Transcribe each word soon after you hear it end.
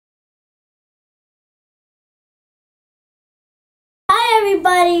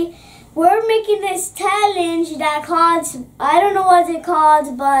everybody, we're making this challenge that calls, I don't know what it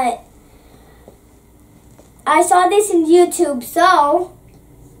called, but I saw this in YouTube, so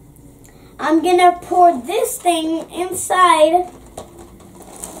I'm gonna pour this thing inside.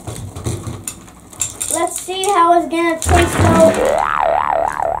 Let's see how it's gonna taste though.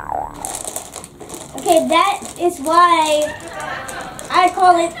 Okay, that is why I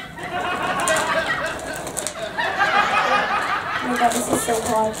call it. Oh my god, this is so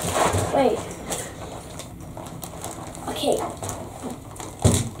hard. Wait. Okay.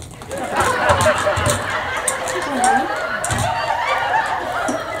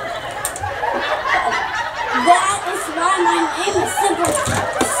 That is why my name is Simple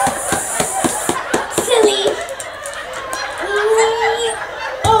Silly.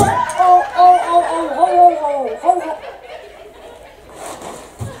 Oh.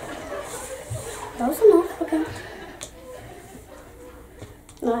 That was enough, okay.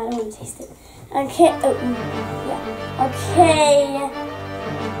 No, I don't want to taste it. Okay, yeah. Okay.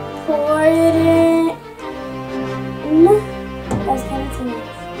 Pour it in. That's kind of too much.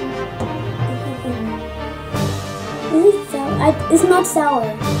 Is it sour? It's not sour. I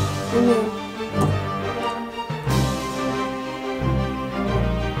know.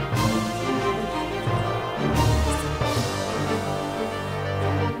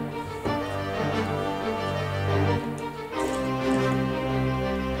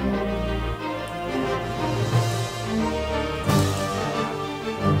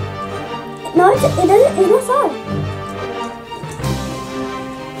 No, it's not sour.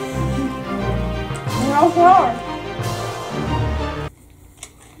 No sour.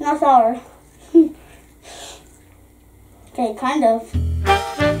 Not sour. Okay, kind of.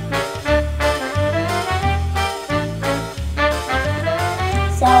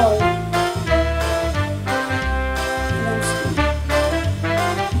 Sour.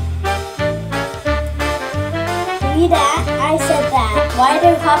 See that? I said that. Why are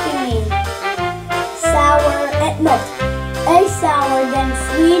they copying me? Sour, no, a sour, then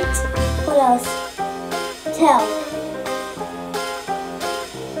sweet, what else? Tell.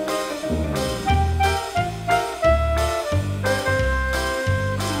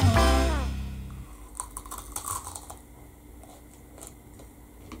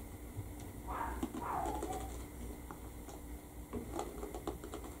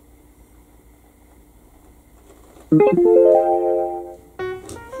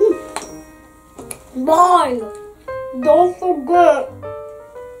 Bye. Don't forget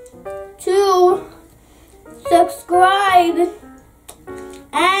to subscribe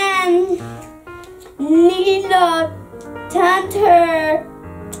and Nina Tanter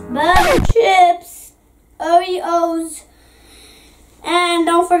butter chips, Oreos, and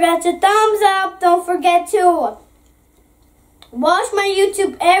don't forget to thumbs up. Don't forget to watch my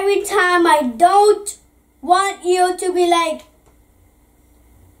YouTube every time. I don't want you to be like,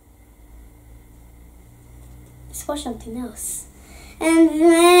 let's watch something else. And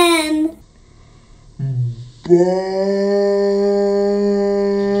then bye.